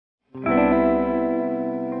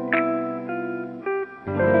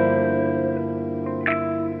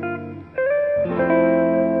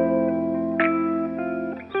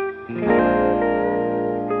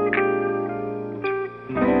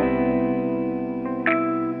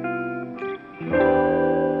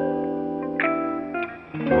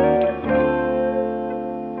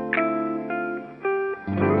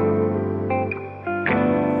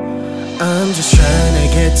I'm just trying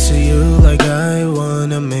to get to you like I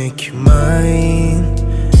wanna make you mine.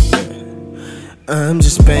 I'm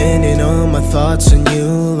just spending all my thoughts on you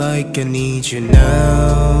like I need you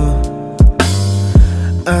now.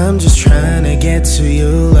 I'm just trying to get to you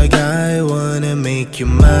like I wanna make you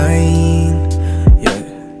mine. Yeah,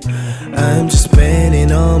 I'm just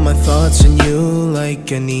spending all my thoughts on you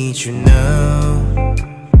like I need you now.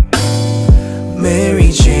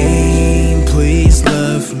 Mary Jane, please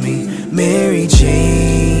love me. Mary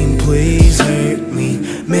Jane, please hurt me.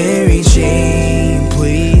 Mary Jane,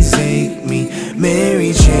 please hate me.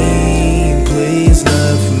 Mary Jane, please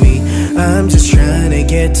love me. I'm just trying to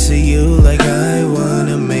get to you like I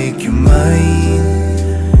wanna make you mine.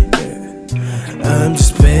 Yeah. I'm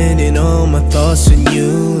just spending all my thoughts on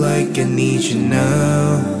you like I need you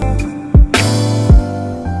now.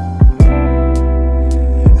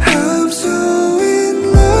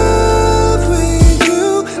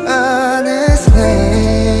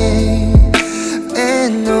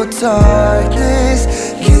 Darkness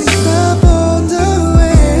can't stop on the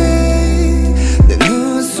way. 내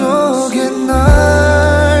눈 속에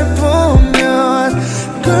날 보면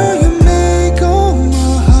Girl, you make all my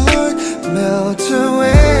heart melt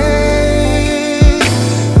away.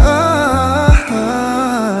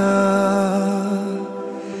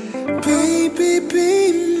 Baby, be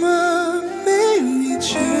my Mary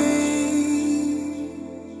Jane.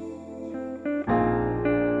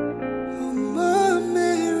 Oh, my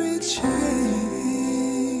Mary Jane.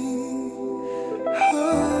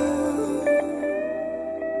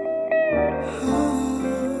 Oh.